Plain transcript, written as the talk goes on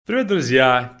Привет,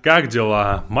 друзья! Как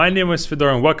дела? My name is Fedor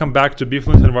and welcome back to Be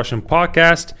Fluent in Russian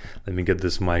podcast. Let me get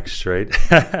this mic straight.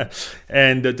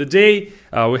 And today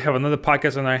we have another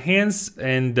podcast on our hands.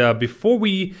 And before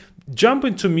we jump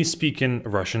into me speaking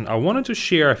Russian, I wanted to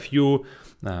share a few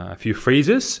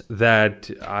phrases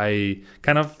that I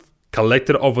kind of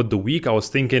collected over the week. I was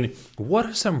thinking, what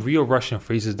are some real Russian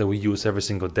phrases that we use every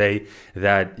single day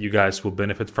that you guys will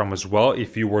benefit from as well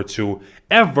if you were to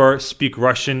ever speak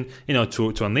Russian,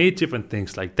 to a native and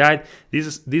things like that.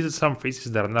 These are some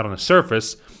phrases that are not on the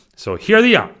surface. So here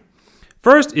they are.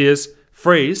 First is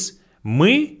phrase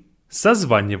 «Мы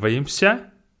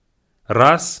созваниваемся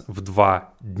раз в 2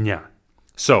 дня».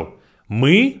 So,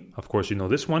 мы, of course you know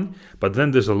this one, but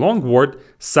then there's a long word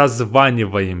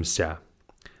 «созваниваемся».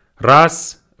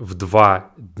 Раз в 2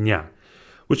 дня,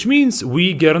 which means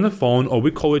we get on the phone or we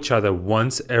call each other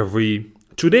once every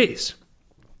 2 days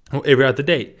or every other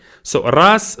day. So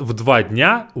раз в 2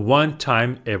 дня, one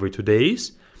time every 2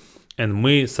 days. And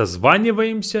мы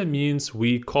созваниваемся means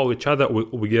we call each other,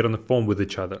 we get on the phone with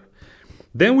each other.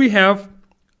 Then we have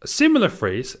a similar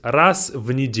phrase, раз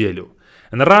в неделю.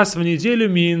 And раз в неделю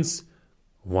means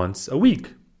once a week.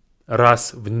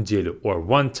 Раз в неделю or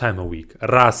one time a week.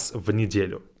 Раз в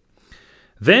неделю.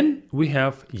 Then we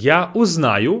have «Я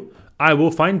узнаю», I will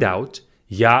find out,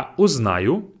 «Я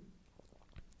узнаю».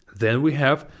 Then we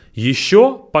have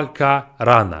 «Еще пока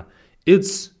рано»,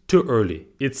 it's too early,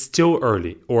 it's still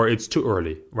early, or it's too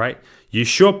early, right?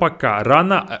 «Еще пока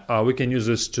рано», we can use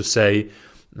this to say,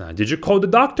 did you call the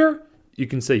doctor? You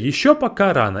can say «Еще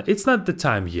пока рано», it's not the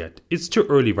time yet, it's too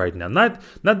early right now.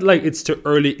 Not like it's too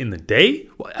early in the day.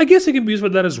 Well, I guess it can be used for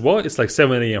that as well. It's like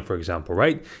 7 a.m. for example,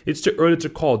 right? It's too early to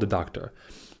call the doctor.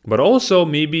 But also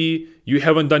maybe you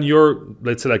haven't done your,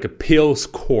 let's say like a pills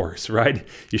course, right?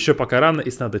 Еще пока рано,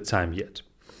 it's not the time yet.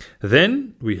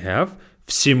 Then we have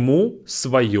всему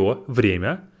свое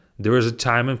время. There is a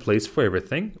time and place for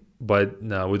everything, but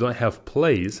we don't have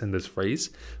place in this phrase.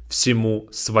 Всему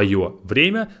свое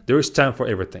время. There is time for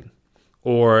everything.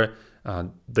 Or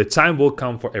the time will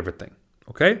come for everything.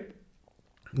 Okay?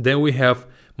 Then we have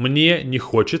мне не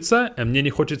хочется. And мне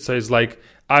не хочется is like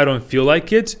I don't feel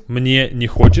like it. Мне не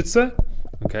хочется.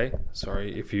 Okay,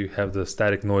 sorry if you have the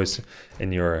static noise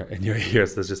in your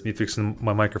ears. That's just me fixing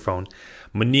my microphone.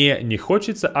 Мне не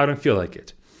хочется. I don't feel like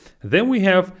it. Then we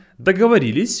have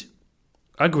договорились,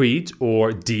 agreed,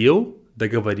 or deal.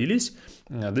 Договорились.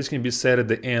 This can be said at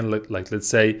the end, like let's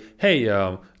say, hey,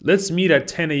 let's meet at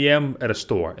 10 a.m. at a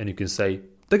store, and you can say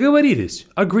договорились,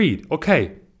 agreed,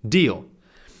 okay, deal.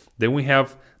 Then we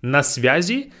have на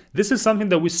связи. This is something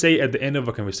that we say at the end of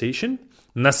a conversation.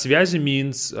 На связи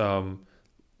means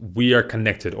we are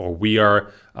connected, or we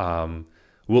are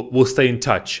we'll stay in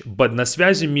touch. But на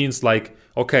связи means like,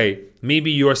 okay,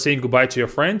 maybe you are saying goodbye to your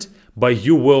friend, but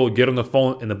you will get on the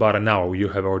phone in about an hour. You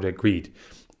have already agreed.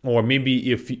 Or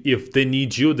maybe if they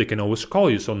need you, they can always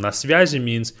call you. So на связи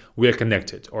means we are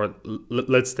connected, or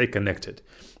let's stay connected.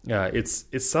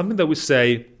 It's something that we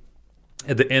say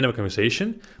at the end of a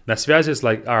conversation. На связи is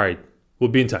like, all right,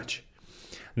 we'll be in touch.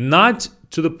 Not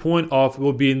to the point of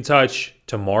we'll be in touch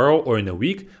tomorrow or in a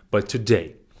week, but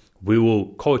today. We will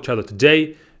call each other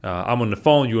today. I'm on the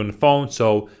phone, you're on the phone,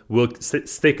 so we'll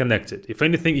stay connected. If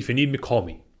anything, if you need me, call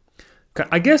me.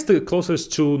 I guess the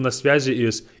closest to на связи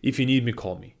is if you need me,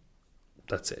 call me.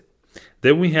 That's it.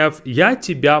 Then we have я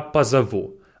тебя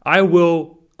позову. I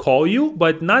will call you,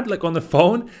 but not like on the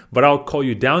phone, but I'll call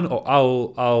you down, or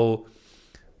I'll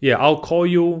call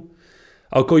you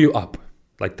up,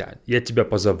 like that. Я тебя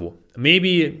позову.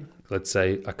 Maybe, let's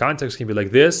say, a context can be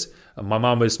like this. My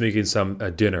mom is making some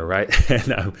dinner, right?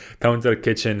 And I'm coming to the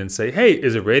kitchen and say, hey,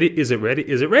 is it ready? Is it ready?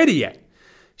 Is it ready yet?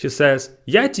 She says,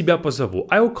 я тебя позову.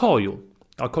 I will call you.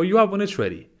 I'll call you up when it's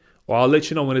ready. Or I'll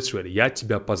let you know when it's ready. Я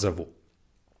тебя позову.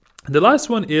 The last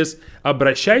one is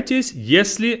обращайтесь,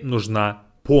 если нужна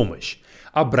помощь.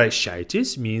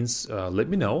 Обращайтесь means let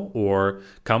me know or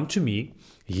come to me.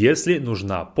 Если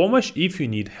нужна помощь, if you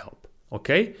need help.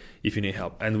 Okay? If you need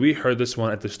help. And we heard this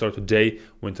one at the store today.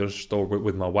 Went to the store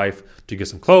with my wife to get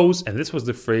some clothes. And this was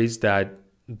the phrase that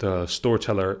the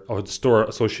storyteller or the store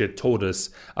associate told us.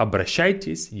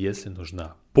 Обращайтесь, если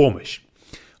нужна помощь.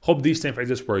 Hope these 10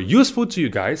 phrases were useful to you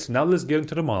guys. Now let's get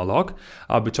into the monologue.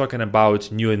 I'll be talking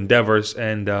about new endeavors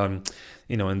and,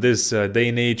 in this day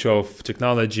and age of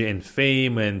technology and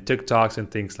fame and TikToks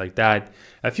and things like that.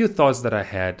 A few thoughts that I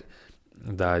had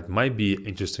that might be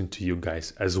interesting to you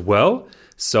guys as well.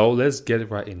 So let's get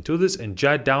right into this and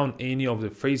jot down any of the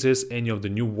phrases, any of the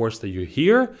new words that you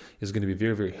hear is going to be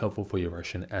very, very helpful for your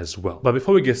Russian as well. But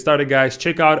before we get started, guys,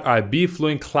 check out our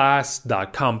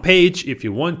BeFluentClass.com page if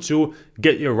you want to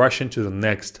get your Russian to the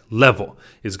next level.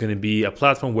 It's going to be a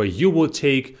platform where you will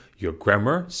take your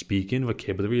grammar, speaking,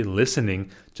 vocabulary, and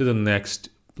listening to the next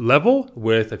level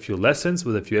with a few lessons,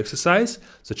 with a few exercises.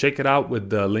 So check it out with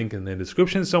the link in the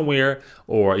description somewhere,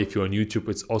 or if you're on YouTube,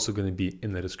 it's also going to be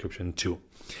in the description too.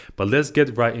 But let's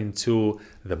get right into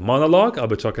the monologue. I'll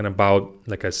be talking about,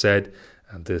 like I said,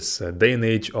 this day and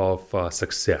age of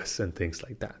success and things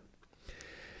like that.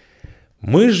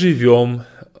 Мы живем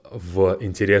в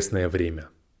интересное время.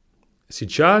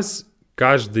 Сейчас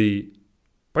каждый,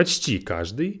 почти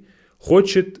каждый,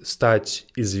 хочет стать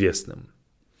известным.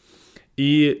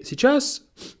 И сейчас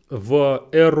в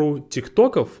эру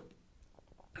ТикТоков,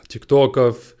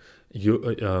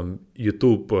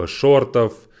 YouTube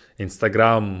шортов,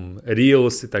 Instagram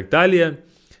Reels и так далее,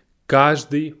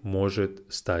 каждый может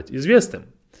стать известным,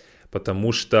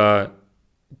 потому что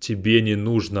тебе не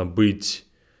нужно быть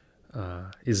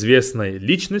известной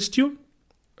личностью,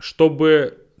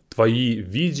 чтобы твои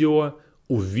видео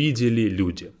увидели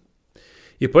люди.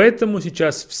 И поэтому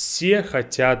сейчас все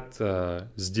хотят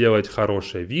сделать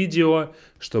хорошее видео,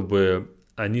 чтобы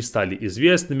они стали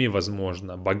известными,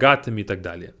 возможно, богатыми и так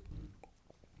далее.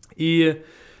 И,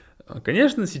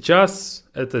 конечно, сейчас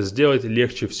это сделать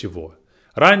легче всего.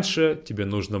 Раньше тебе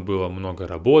нужно было много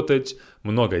работать,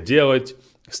 много делать,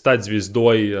 стать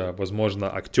звездой,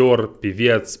 возможно, актер,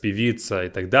 певец, певица и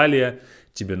так далее.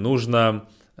 Тебе нужно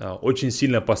очень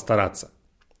сильно постараться.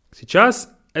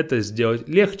 Сейчас это сделать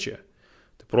легче.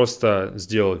 Просто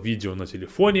сделал видео на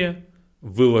телефоне,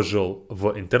 выложил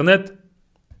в интернет,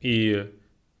 и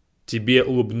тебе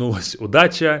улыбнулась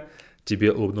удача.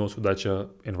 Тебе улыбнулась удача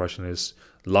in Russian is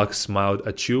luck smiled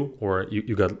at you, or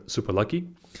you got super lucky.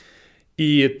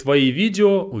 И твои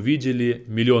видео увидели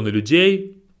миллионы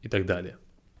людей и так далее.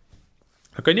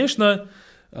 А, конечно,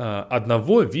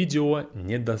 одного видео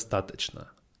недостаточно.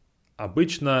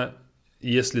 Обычно,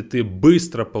 если ты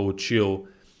быстро получил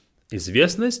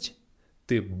известность,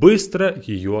 ты быстро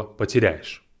ее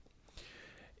потеряешь.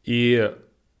 И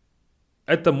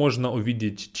это можно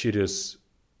увидеть через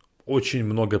очень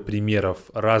много примеров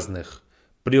разных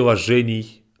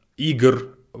приложений,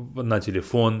 игр на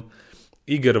телефон,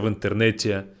 игр в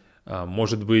интернете,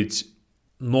 может быть,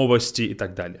 новости и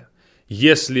так далее.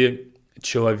 Если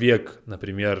человек,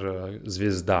 например,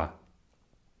 звезда,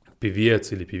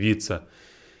 певец или певица,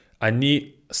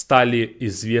 они стали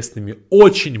известными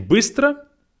очень быстро,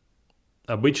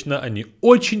 обычно они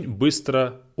очень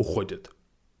быстро уходят,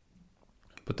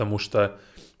 потому что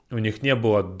у них не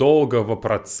было долгого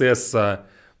процесса,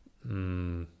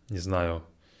 не знаю,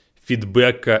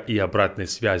 фидбэка и обратной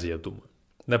связи, я думаю.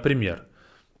 Например,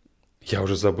 я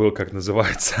уже забыл, как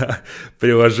называется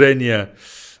приложение,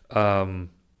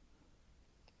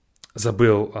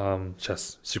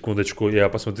 сейчас, секундочку, я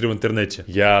посмотрю в интернете.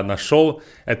 Я нашел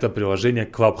это приложение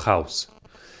Clubhouse.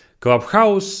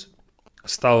 Clubhouse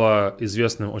стало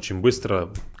известным очень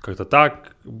быстро, как-то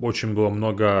так, очень было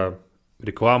много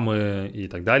рекламы и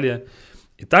так далее.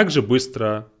 И также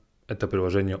быстро это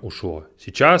приложение ушло.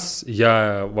 Сейчас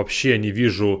я вообще не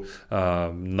вижу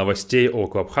новостей о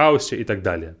Clubhouse и так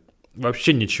далее.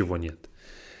 Вообще ничего нет.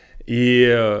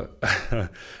 И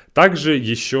также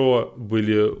еще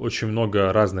были очень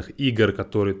много разных игр,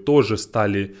 которые тоже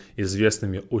стали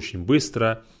известными очень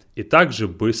быстро, и также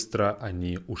быстро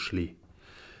они ушли.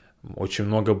 Очень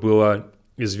много было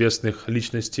известных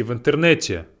личностей в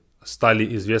интернете,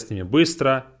 стали известными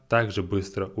быстро, также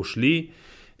быстро ушли,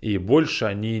 и больше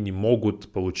они не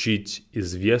могут получить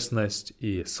известность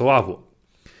и славу.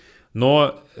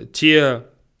 Но те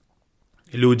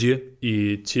люди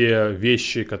и те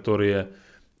вещи, которые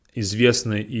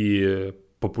известны и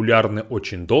популярны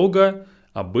очень долго,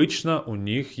 обычно у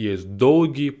них есть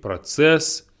долгий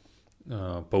процесс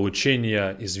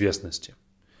получения известности.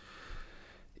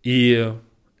 И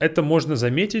это можно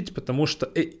заметить, потому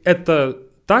что это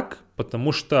так,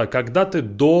 потому что когда ты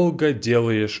долго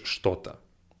делаешь что-то,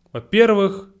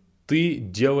 во-первых, ты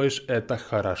делаешь это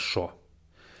хорошо.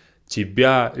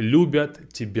 Тебя любят,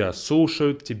 тебя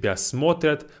слушают, тебя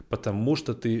смотрят, потому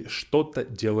что ты что-то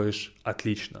делаешь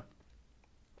отлично.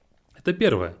 Это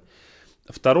первое.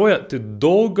 Второе, ты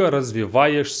долго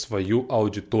развиваешь свою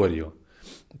аудиторию.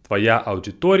 Твоя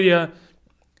аудитория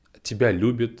тебя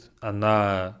любит,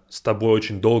 она с тобой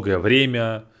очень долгое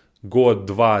время, год,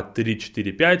 2, 3,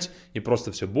 4, 5, и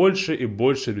просто все больше и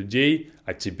больше людей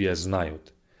о тебе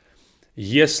знают.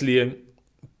 Если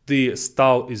ты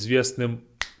стал известным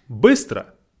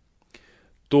быстро,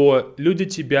 то люди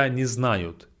тебя не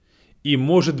знают. И,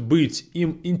 может быть,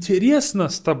 им интересно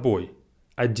с тобой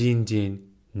один день,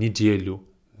 неделю,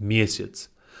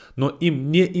 месяц, но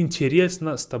им не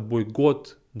интересно с тобой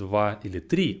год, 2 или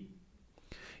 3.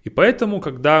 И поэтому,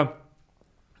 когда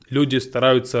люди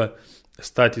стараются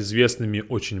стать известными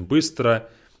очень быстро,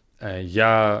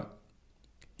 или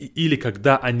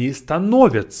когда они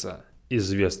становятся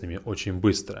известными очень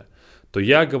быстро, то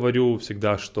я говорю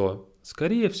всегда, что,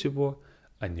 скорее всего,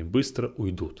 они быстро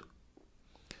уйдут.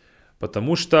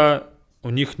 Потому что у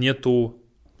них нету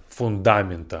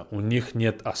фундамента, у них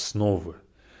нет основы.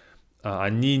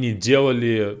 Они не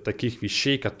делали таких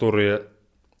вещей, которые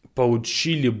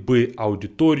получили бы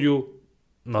аудиторию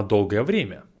на долгое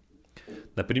время.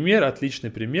 Например,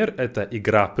 отличный пример — это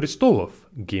 «Игра престолов»,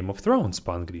 Game of Thrones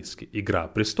по-английски, «Игра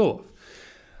престолов».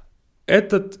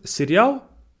 Этот сериал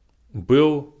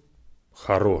был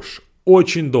хорош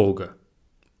очень долго,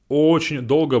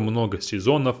 много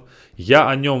сезонов. Я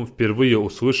о нем впервые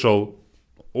услышал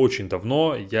очень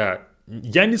давно. Я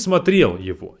не смотрел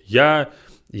его, я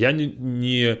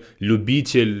не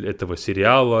любитель этого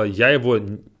сериала,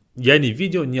 я не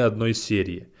видел ни одной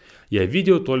серии. Я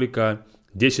видел только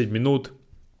 10 минут,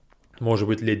 может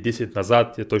быть, лет 10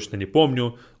 назад, я точно не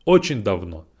помню, очень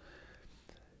давно.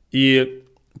 И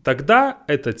тогда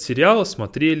этот сериал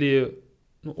смотрели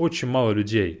очень мало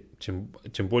людей,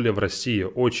 тем более в России.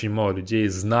 Очень мало людей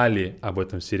знали об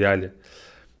этом сериале.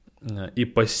 И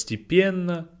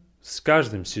постепенно, с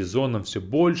каждым сезоном, все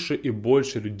больше и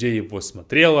больше людей его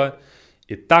смотрело.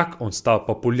 И так он стал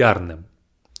популярным.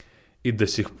 И до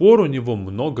сих пор у него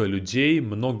много людей,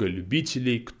 много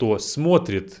любителей, кто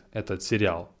смотрит этот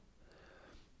сериал.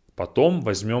 Потом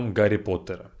возьмем Гарри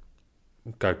Поттера.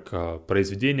 Как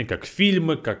произведение, как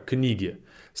фильмы, как книги.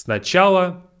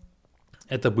 Сначала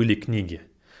это были книги.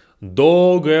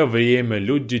 Долгое время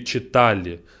люди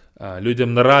читали.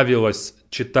 Людям нравилось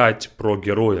читать про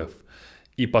героев.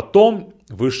 И потом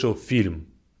вышел фильм.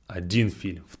 Один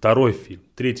фильм, второй фильм,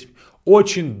 третий фильм.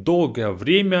 Очень долгое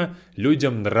время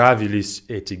людям нравились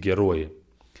эти герои.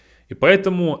 И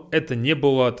поэтому это не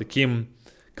было таким,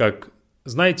 как,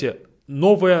 знаете,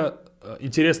 новая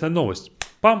интересная новость.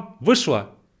 Пам,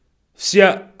 вышла.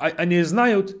 Все о ней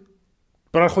знают.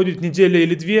 Проходит неделя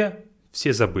или две,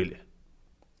 все забыли.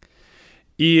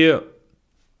 И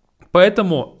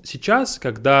поэтому сейчас,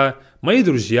 когда мои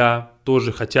друзья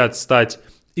тоже хотят стать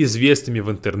известными в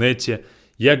интернете,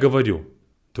 я говорю: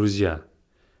 друзья,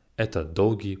 это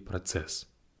долгий процесс.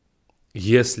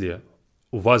 Если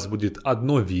у вас будет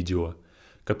одно видео,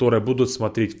 которое будут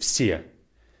смотреть все,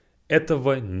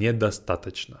 этого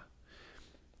недостаточно.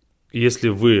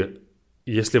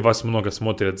 Если вас много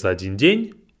смотрят за один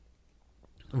день,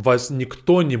 вас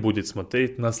никто не будет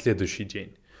смотреть на следующий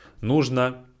день.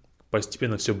 Нужно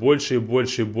постепенно все больше и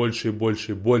больше и больше и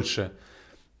больше и больше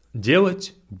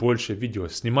делать, больше видео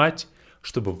снимать,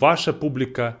 чтобы ваша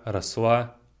публика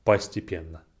росла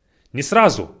постепенно. Не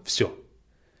сразу все,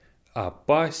 а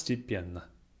постепенно.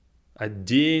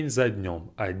 День за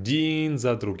днем, один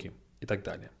за другим и так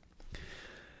далее.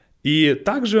 И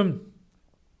также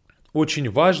очень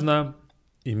важно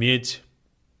иметь,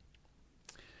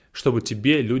 чтобы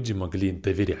тебе люди могли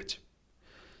доверять.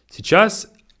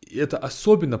 Сейчас это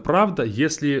особенно правда,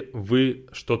 если вы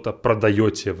что-то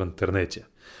продаете в интернете.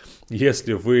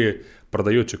 Если вы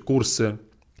продаете курсы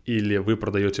или вы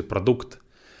продаете продукт,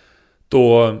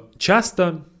 то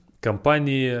часто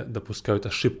компании допускают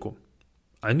ошибку.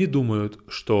 Они думают,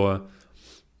 что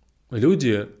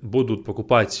люди будут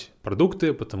покупать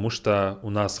продукты, потому что у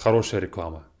нас хорошая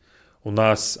реклама. У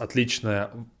нас отличная,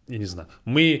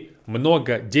 мы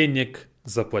много денег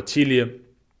заплатили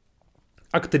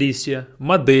актрисе,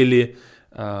 модели,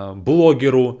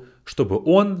 блогеру, чтобы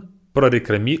он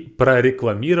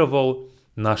прорекламировал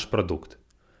наш продукт.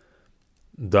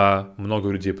 Да,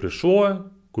 много людей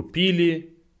пришло,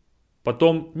 купили,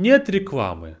 потом нет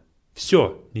рекламы,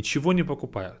 все, ничего не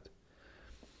покупают.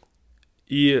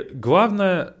 И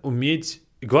главное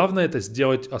это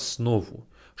сделать основу,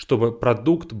 чтобы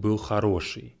продукт был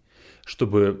хороший,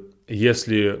 чтобы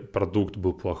если продукт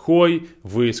был плохой,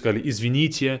 вы сказали: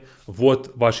 извините,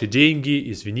 вот ваши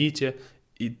деньги, извините,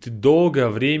 и ты долгое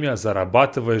время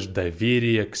зарабатываешь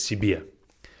доверие к себе,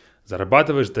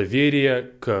 зарабатываешь доверие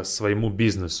к своему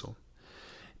бизнесу.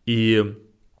 И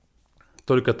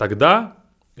только тогда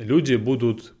люди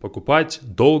будут покупать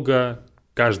долго,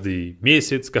 каждый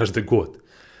месяц, каждый год.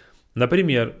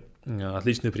 Например,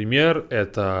 отличный пример —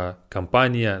 это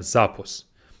компания Zappos.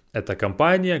 Это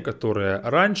компания, которая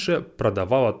раньше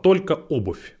продавала только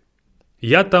обувь.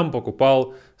 Я там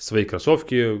покупал свои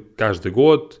кроссовки каждый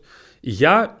год. И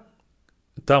я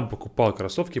там покупал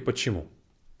кроссовки почему?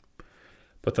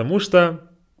 Потому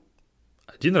что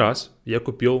один раз я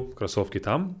купил кроссовки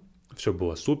там, все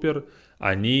было супер,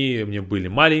 они мне были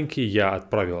маленькие, я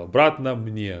отправил обратно,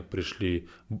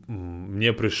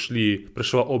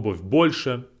 пришла обувь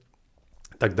больше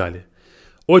и так далее.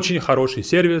 Очень хороший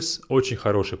сервис, очень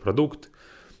хороший продукт,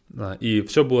 и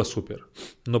все было супер.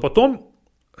 Но потом,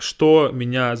 что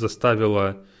меня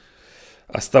заставило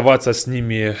оставаться с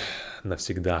ними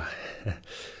навсегда,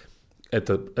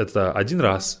 это один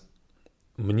раз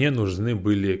мне нужны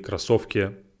были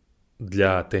кроссовки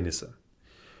для тенниса.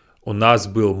 У нас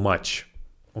был матч.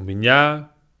 У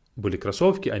меня были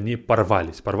кроссовки, они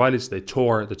порвались. They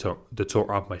tore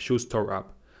up, my shoes tore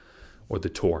up. Or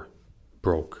they tore,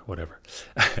 broke, whatever.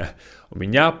 У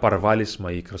меня порвались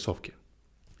мои кроссовки.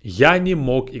 Я не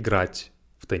мог играть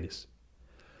в теннис.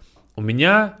 У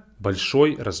меня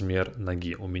большой размер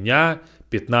ноги. У меня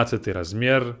 15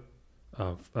 размер,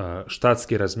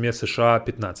 штатский размер США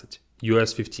 15.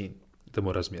 US 15. Это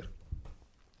мой размер.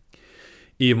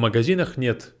 И в магазинах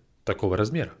нет такого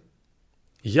размера.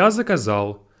 Я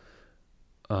заказал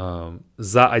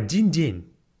за один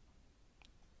день.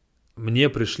 Мне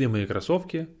пришли мои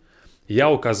кроссовки.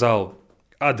 Я указал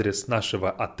адрес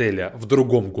нашего отеля в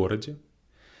другом городе.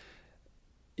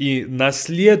 И на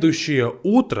следующее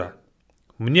утро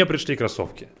мне пришли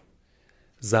кроссовки.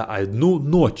 За одну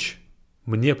ночь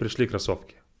мне пришли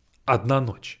кроссовки. Одна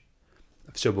ночь.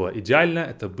 Все было идеально,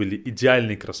 это были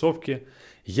идеальные кроссовки.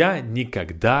 Я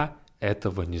никогда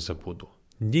этого не забуду.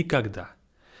 Никогда.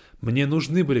 Мне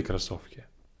нужны были кроссовки.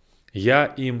 Я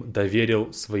им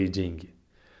доверил свои деньги.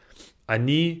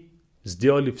 Они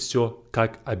сделали все,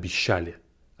 как обещали.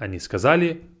 Они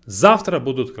сказали, завтра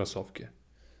будут кроссовки.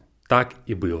 Так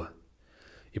и было.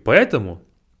 И поэтому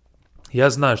я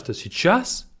знаю, что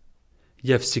сейчас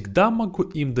я всегда могу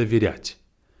им доверять.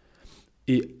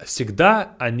 И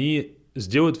всегда они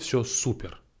сделают все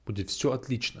супер. Будет все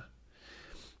отлично.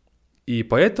 И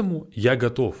поэтому я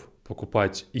готов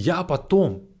покупать. Я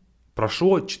потом,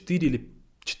 прошло 4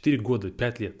 года,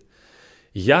 5 лет.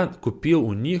 Я купил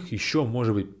у них еще,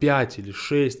 может быть, 5 или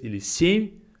 6 или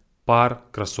 7 пар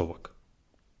кроссовок.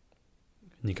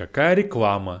 Никакая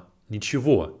реклама,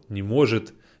 ничего не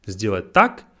может сделать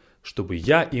так, чтобы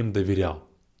я им доверял.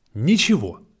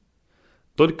 Ничего.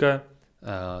 Только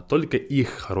их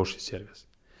хороший сервис.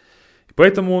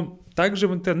 Поэтому также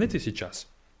в интернете сейчас.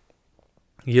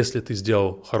 Если ты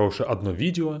сделал хорошее одно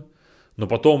видео, но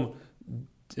потом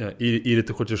или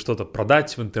ты хочешь что-то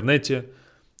продать в интернете,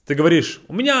 ты говоришь,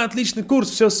 у меня отличный курс,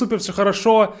 все супер, все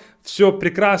хорошо, все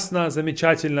прекрасно,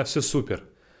 замечательно, все супер.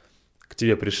 К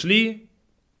тебе пришли,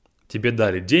 тебе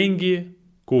дали деньги,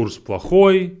 курс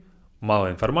плохой, мало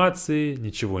информации,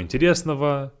 ничего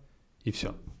интересного и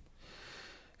все.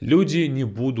 Люди не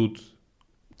будут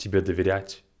тебе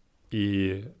доверять,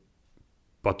 и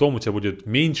потом у тебя будет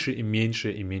меньше и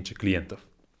меньше и меньше клиентов.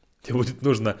 Тебе будет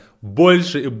нужно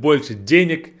больше и больше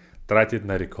денег тратить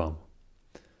на рекламу.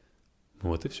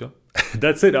 Вот и все.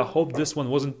 That's it. I hope this one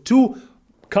wasn't too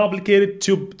complicated,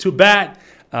 too bad.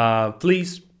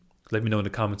 Please let me know in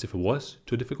the comments if it was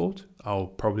too difficult. I'll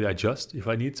probably adjust if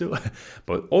I need to.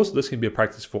 But also this can be a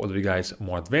practice for all of you guys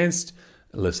more advanced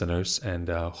listeners. And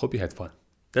hope you had fun.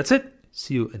 That's it.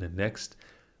 See you in the next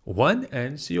one.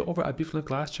 And see you over at BeFluent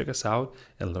Class. Check us out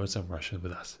and learn some Russian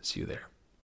with us. See you there.